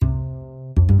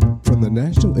From the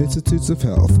National Institutes of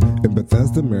Health in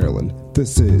Bethesda, Maryland,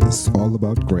 this is All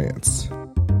About Grants.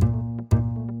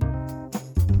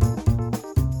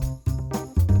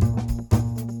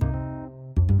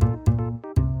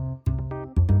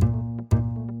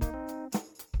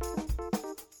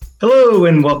 Hello,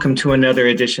 and welcome to another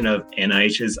edition of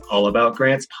NIH's All About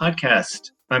Grants podcast.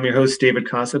 I'm your host, David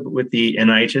Kossip, with the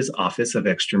NIH's Office of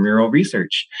Extramural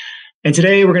Research. And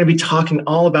today we're going to be talking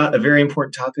all about a very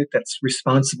important topic that's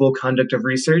responsible conduct of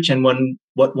research and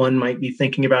what one might be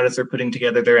thinking about as they're putting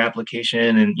together their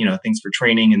application and, things for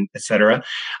training and et cetera.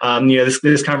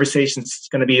 This conversation is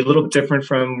going to be a little bit different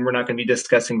from, we're not going to be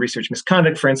discussing research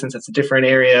misconduct, for instance. That's a different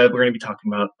area. We're going to be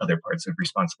talking about other parts of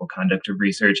responsible conduct of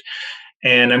research.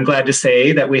 And I'm glad to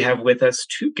say that we have with us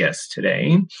two guests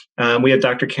today. We have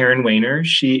Dr. Karen Wehner.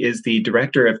 She is the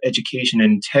Director of Education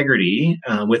Integrity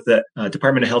with the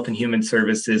Department of Health and Human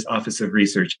Services Office of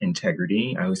Research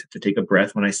Integrity. I always have to take a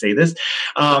breath when I say this,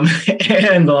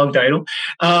 and the long title.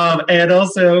 And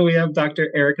also we have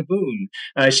Dr. Erica Boone.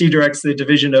 She directs the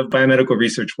Division of Biomedical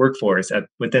Research Workforce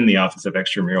within the Office of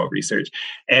Extramural Research.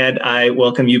 And I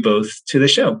welcome you both to the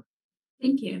show.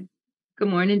 Thank you. Good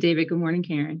morning, David. Good morning,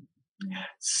 Karen.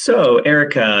 So,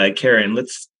 Erica, Karen,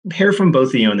 let's hear from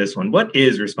both of you on this one. What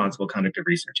is responsible conduct of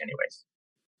research anyways?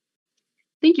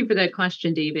 Thank you for that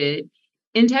question, David.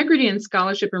 Integrity in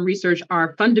scholarship and research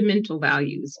are fundamental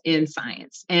values in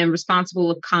science, and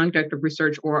responsible conduct of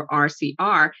research, or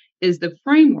RCR, is the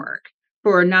framework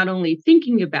for not only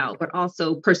thinking about, but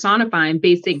also personifying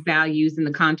basic values in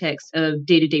the context of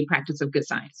day-to-day practice of good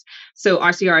science. So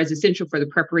RCR is essential for the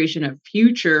preparation of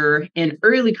future and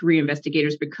early career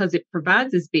investigators because it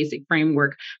provides this basic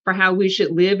framework for how we should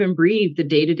live and breathe the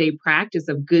day-to-day practice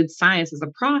of good science as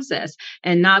a process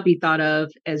and not be thought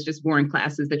of as just boring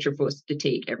classes that you're forced to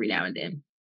take every now and then.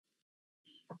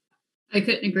 I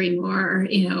couldn't agree more.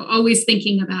 Always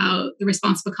thinking about the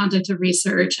responsible conduct of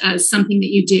research as something that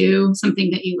you do,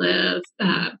 something that you live,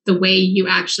 the way you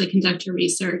actually conduct your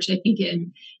research. I think it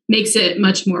makes it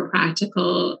much more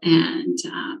practical and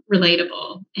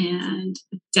relatable, and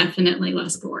definitely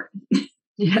less boring.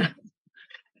 Yeah.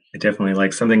 I definitely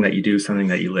like something that you do, something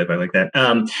that you live. I like that.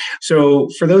 So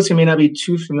for those who may not be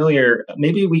too familiar,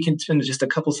 maybe we can spend just a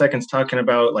couple seconds talking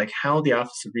about how the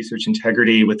Office of Research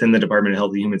Integrity within the Department of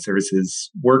Health and Human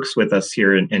Services works with us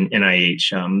here in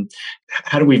NIH.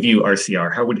 How do we view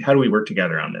RCR? How do we work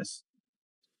together on this?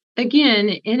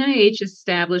 Again, NIH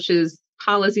establishes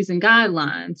policies and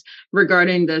guidelines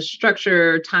regarding the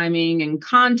structure, timing, and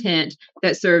content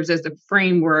that serves as the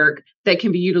framework that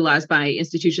can be utilized by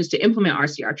institutions to implement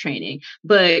RCR training.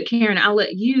 But Karen, I'll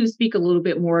let you speak a little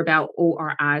bit more about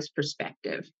ORI's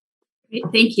perspective. Great,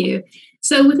 thank you.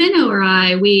 So within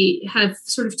ORI, we have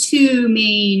sort of two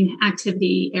main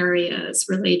activity areas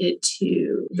related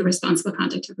to the responsible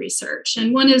conduct of research.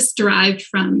 And one is derived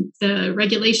from the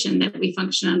regulation that we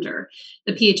function under,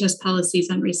 the PHS Policies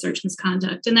on Research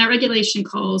Misconduct. And that regulation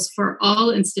calls for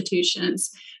all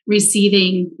institutions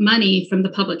receiving money from the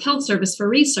Public Health Service for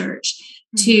research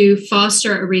to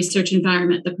foster a research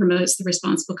environment that promotes the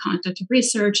responsible conduct of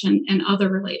research and other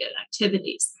related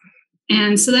activities.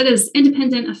 And so that is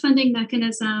independent of funding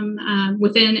mechanism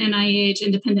within NIH,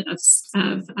 independent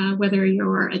of whether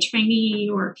you're a trainee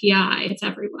or a PI, it's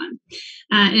everyone.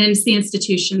 And it's the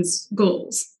institution's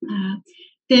goals.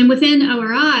 Then within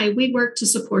ORI, we work to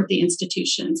support the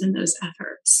institutions in those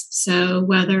efforts. So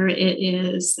whether it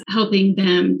is helping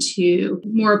them to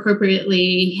more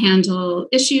appropriately handle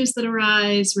issues that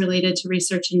arise related to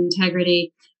research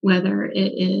integrity, whether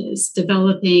it is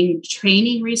developing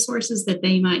training resources that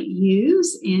they might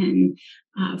use in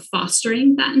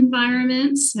fostering that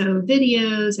environment, so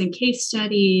videos and case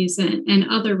studies and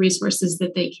other resources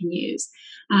that they can use.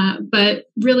 But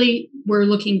really, we're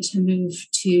looking to move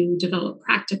to develop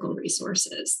practical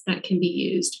resources that can be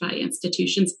used by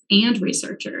institutions and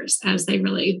researchers as they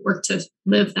really work to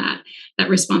live that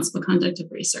responsible conduct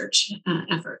of research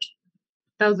effort.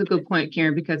 That was a good point,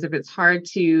 Karen, because if it's hard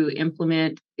to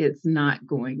implement, it's not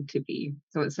going to be.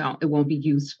 So it won't be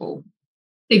useful.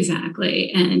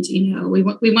 Exactly. And, we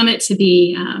want it to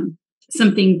be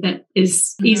something that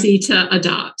is easy to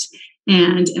adopt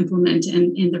and implement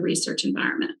in the research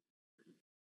environment.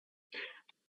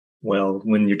 Well,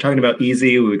 when you're talking about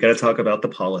easy, we've got to talk about the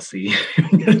policy.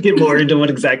 Get more into what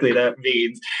exactly that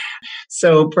means.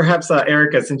 So perhaps,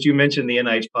 Erica, since you mentioned the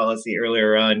NIH policy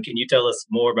earlier on, can you tell us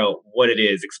more about what it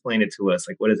is? Explain it to us.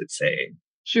 What does it say?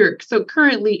 Sure. So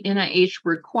currently, NIH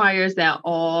requires that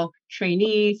all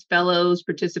trainees, fellows,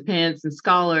 participants, and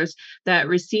scholars that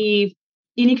receive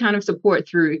any kind of support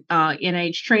through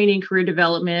NIH training, career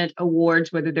development,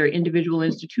 awards, whether they're individual,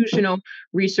 institutional,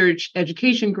 research,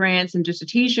 education grants, and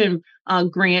dissertation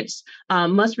grants,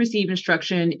 must receive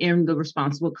instruction in the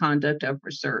responsible conduct of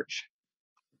research.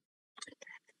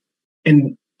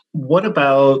 And what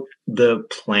about the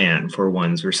plan for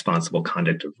one's responsible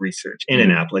conduct of research in an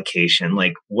application?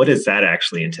 Like, what does that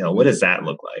actually entail? What does that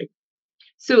look like?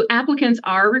 So applicants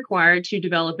are required to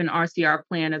develop an RCR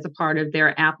plan as a part of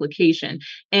their application.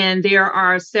 And there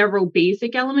are several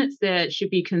basic elements that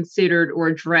should be considered or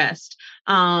addressed,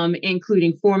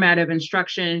 including format of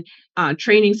instruction,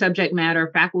 training subject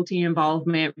matter, faculty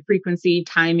involvement, frequency,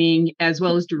 timing, as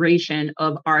well as duration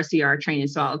of RCR training.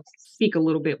 So I'll speak a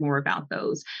little bit more about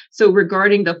those. So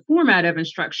regarding the format of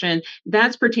instruction,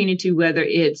 that's pertaining to whether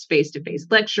it's face-to-face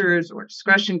lectures or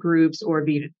discussion groups or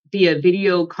via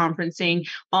video conferencing.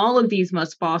 All of these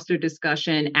must foster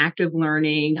discussion, active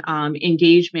learning,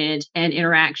 engagement, and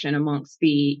interaction amongst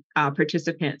the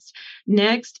participants.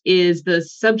 Next is the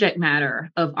subject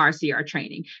matter of RCR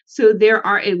training. So there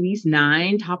are at least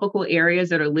 9 topical areas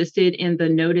that are listed in the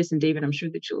notice. And David, I'm sure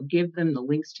that you'll give them the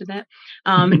links to that.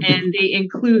 And they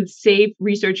include safe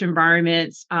research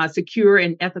environments, secure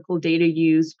and ethical data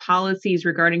use, policies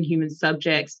regarding human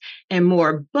subjects, and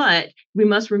more. But we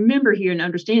must remember here and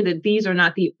understand that these are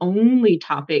not the only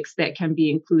topics that can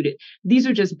be included. These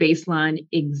are just baseline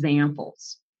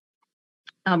examples.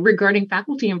 Regarding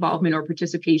faculty involvement or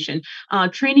participation,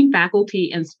 training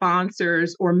faculty and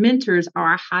sponsors or mentors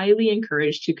are highly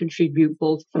encouraged to contribute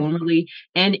both formally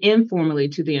and informally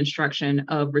to the instruction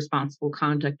of responsible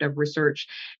conduct of research.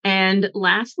 And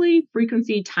lastly,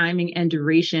 frequency, timing, and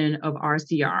duration of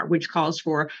RCR, which calls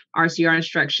for RCR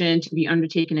instruction to be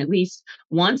undertaken at least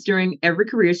once during every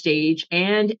career stage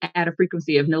and at a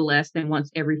frequency of no less than once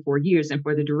every 4 years. And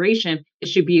for the duration, it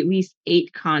should be at least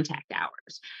 8 contact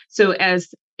hours. So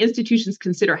as institutions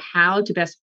consider how to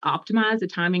best optimize the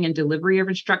timing and delivery of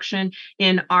instruction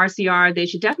in RCR, they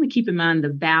should definitely keep in mind the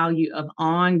value of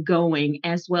ongoing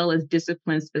as well as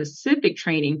discipline-specific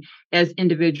training as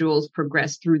individuals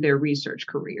progress through their research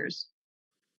careers.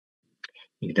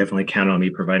 You can definitely count on me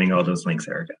providing all those links,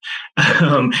 Erica.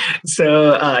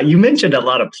 So you mentioned a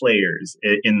lot of players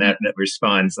in that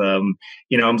response. I'm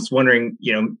just wondering,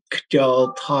 could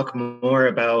y'all talk more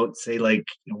about, say, like,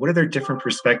 what are their different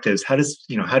perspectives? How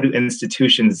do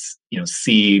institutions,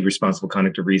 see responsible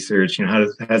conduct of research?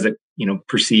 Has it,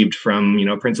 perceived from,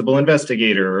 a principal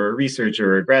investigator or a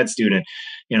researcher or a grad student?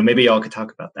 Maybe y'all could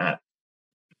talk about that.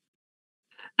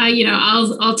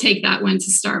 I'll take that one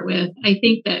to start with. I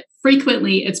think that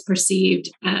frequently it's perceived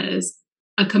as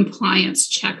a compliance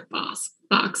check box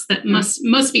that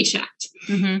must be checked.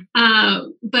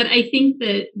 But I think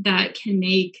that can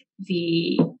make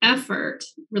the effort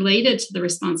related to the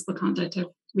responsible conduct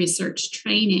of research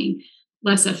training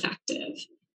less effective.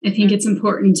 I think it's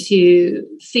important to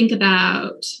think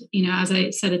about, as I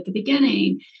said at the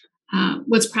beginning,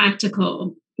 what's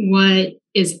practical, what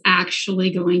is actually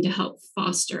going to help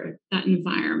foster that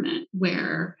environment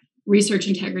where research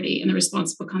integrity and the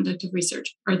responsible conduct of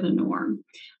research are the norm.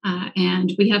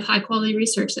 And we have high quality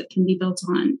research that can be built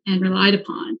on and relied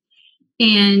upon.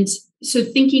 And so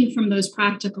thinking from those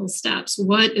practical steps,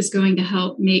 what is going to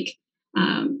help make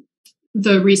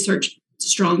the research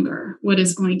stronger? What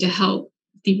is going to help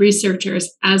the researchers,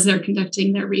 as they're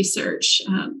conducting their research,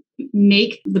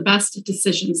 make the best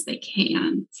decisions they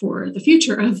can for the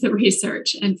future of the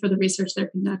research and for the research they're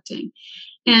conducting?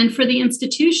 And for the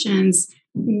institutions,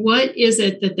 what is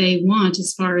it that they want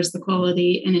as far as the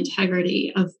quality and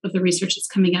integrity of the research that's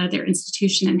coming out of their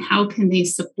institution, and how can they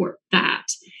support that?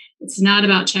 It's not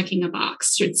about checking a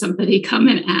box should somebody come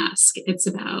and ask. It's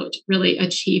about really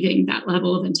achieving that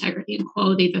level of integrity and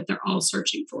quality that they're all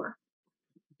searching for.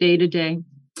 Day to day.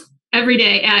 Every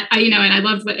day. And I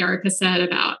loved what Erica said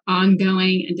about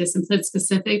ongoing and discipline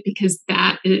specific, because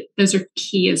those are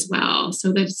key as well.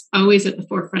 So that's always at the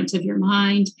forefront of your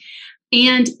mind.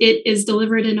 And it is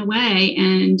delivered in a way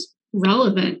and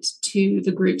relevant to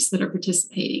the groups that are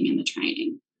participating in the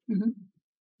training.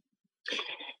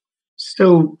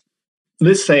 So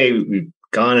let's say we've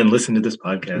gone and listened to this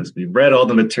podcast. We've read all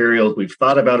the materials. We've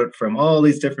thought about it from all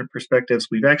these different perspectives.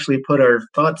 We've actually put our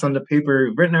thoughts onto paper.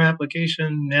 We've written our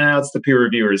application. Now it's the peer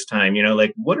reviewers' time.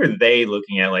 What are they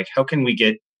looking at? How can we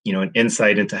get, an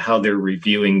insight into how they're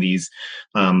reviewing these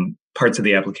parts of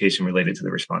the application related to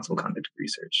the responsible conduct of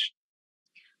research?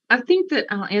 I think that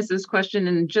I'll answer this question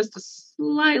in just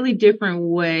slightly different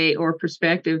way or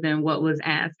perspective than what was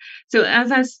asked. So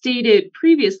as I stated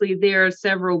previously, there are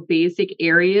several basic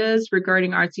areas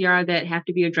regarding RCR that have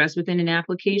to be addressed within an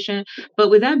application. But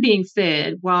with that being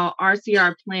said, while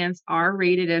RCR plans are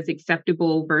rated as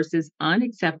acceptable versus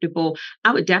unacceptable,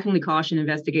 I would definitely caution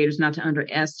investigators not to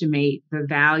underestimate the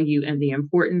value and the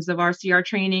importance of RCR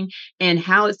training and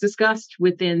how it's discussed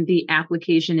within the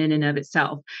application in and of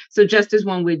itself. So just as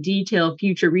one would detail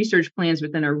future research plans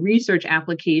within a research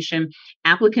application,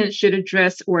 applicants should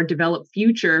address or develop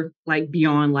future, like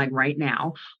beyond like right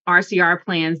now, RCR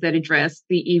plans that address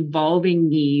the evolving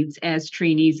needs as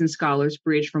trainees and scholars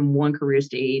bridge from one career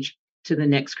stage to the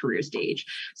next career stage.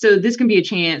 So this can be a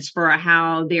chance for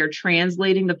how they're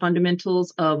translating the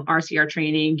fundamentals of RCR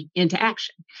training into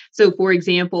action. So for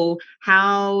example,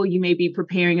 how you may be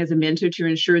preparing as a mentor to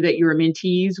ensure that your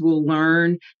mentees will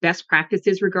learn best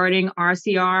practices regarding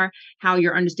RCR, how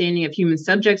your understanding of human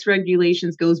subjects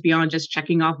regulations goes beyond just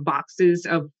checking off boxes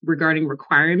of regarding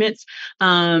requirements.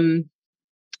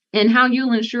 And how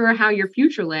you'll ensure how your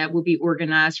future lab will be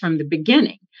organized from the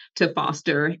beginning to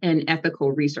foster an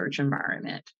ethical research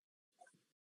environment.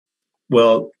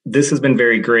 Well, this has been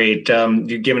very great.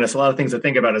 You've given us a lot of things to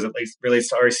think about as it relates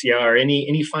to RCR.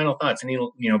 Any final thoughts? Any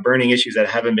burning issues that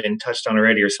haven't been touched on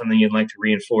already, or something you'd like to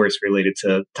reinforce related to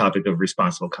the topic of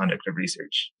responsible conduct of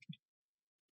research?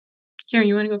 Karen,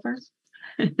 you want to go first?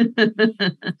 I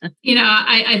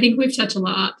think we've touched a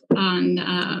lot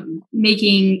on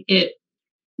making it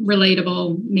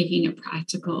relatable, making it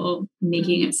practical,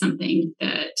 making it something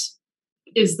that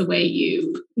is the way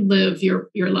you live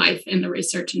your life in the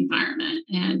research environment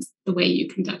and the way you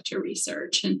conduct your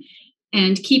research.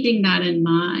 And keeping that in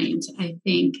mind, I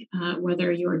think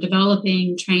whether you're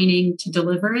developing training to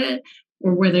deliver it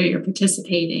or whether you're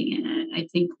participating in it, I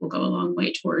think will go a long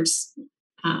way towards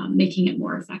making it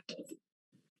more effective.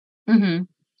 Mm-hmm.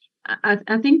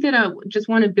 I think that I just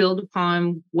want to build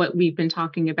upon what we've been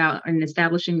talking about and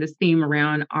establishing this theme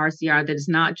around RCR that is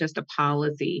not just a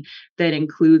policy that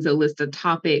includes a list of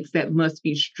topics that must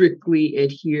be strictly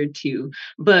adhered to,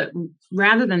 but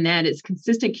rather than that, it's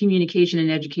consistent communication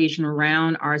and education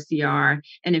around RCR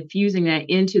and infusing that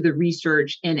into the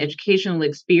research and educational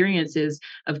experiences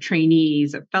of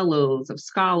trainees, of fellows, of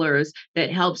scholars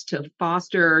that helps to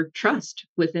foster trust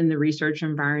within the research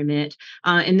environment.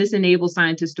 And this enables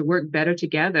scientists to work better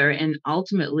together. And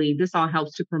ultimately, this all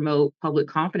helps to promote public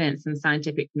confidence in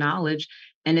scientific knowledge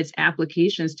and its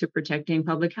applications to protecting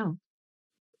public health.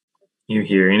 You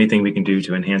hear anything we can do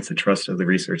to enhance the trust of the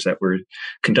research that we're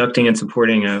conducting and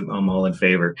supporting, I'm all in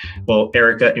favor. Well,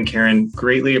 Erica and Karen,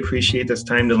 greatly appreciate this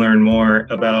time to learn more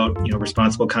about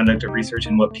responsible conduct of research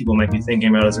and what people might be thinking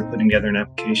about as they're putting together an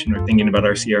application or thinking about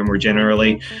RCR more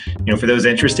generally. For those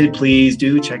interested, please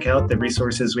do check out the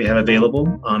resources we have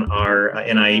available on our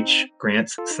NIH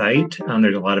grants site.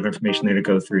 There's a lot of information there to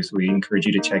go through, so we encourage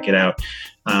you to check it out.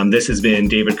 This has been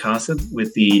David Kossub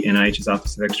with the NIH's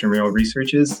Office of Extramural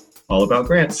Research's All About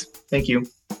Grants. Thank you.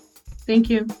 Thank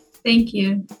you. Thank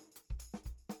you.